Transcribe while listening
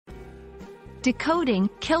Decoding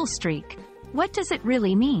Killstreak. What does it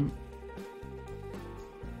really mean?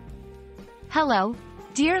 Hello,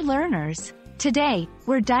 dear learners. Today,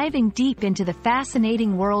 we're diving deep into the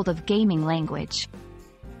fascinating world of gaming language.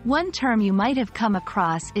 One term you might have come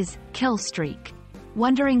across is killstreak.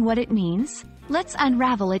 Wondering what it means? Let's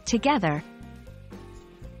unravel it together.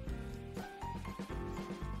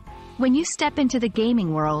 When you step into the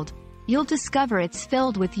gaming world, you'll discover it's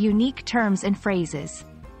filled with unique terms and phrases.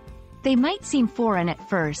 They might seem foreign at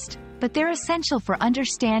first, but they're essential for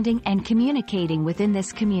understanding and communicating within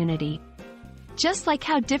this community. Just like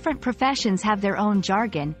how different professions have their own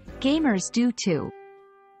jargon, gamers do too.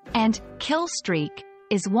 And killstreak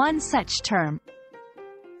is one such term.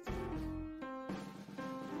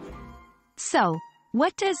 So,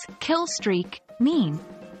 what does killstreak mean?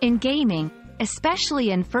 In gaming, especially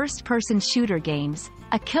in first-person shooter games,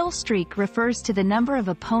 a killstreak refers to the number of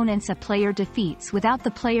opponents a player defeats without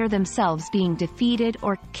the player themselves being defeated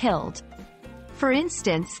or killed. For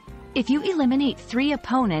instance, if you eliminate 3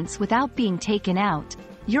 opponents without being taken out,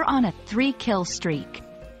 you're on a 3-kill streak.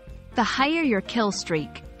 The higher your kill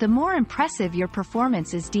streak, the more impressive your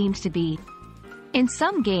performance is deemed to be. In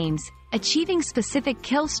some games, achieving specific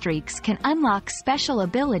kill streaks can unlock special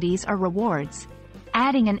abilities or rewards,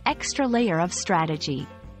 adding an extra layer of strategy.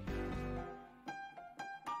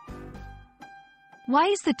 Why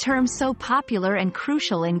is the term so popular and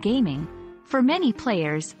crucial in gaming? For many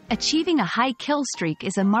players, achieving a high kill streak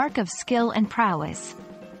is a mark of skill and prowess.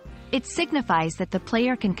 It signifies that the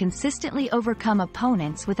player can consistently overcome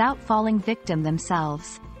opponents without falling victim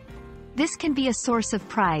themselves. This can be a source of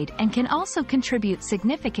pride and can also contribute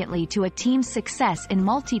significantly to a team's success in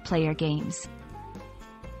multiplayer games.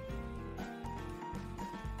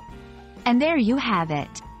 And there you have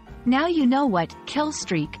it. Now you know what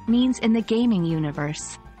killstreak means in the gaming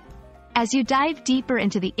universe. As you dive deeper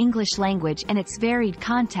into the English language and its varied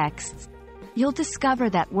contexts, you'll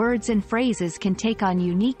discover that words and phrases can take on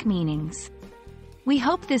unique meanings. We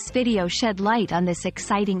hope this video shed light on this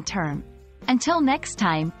exciting term. Until next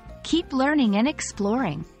time, keep learning and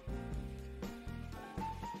exploring.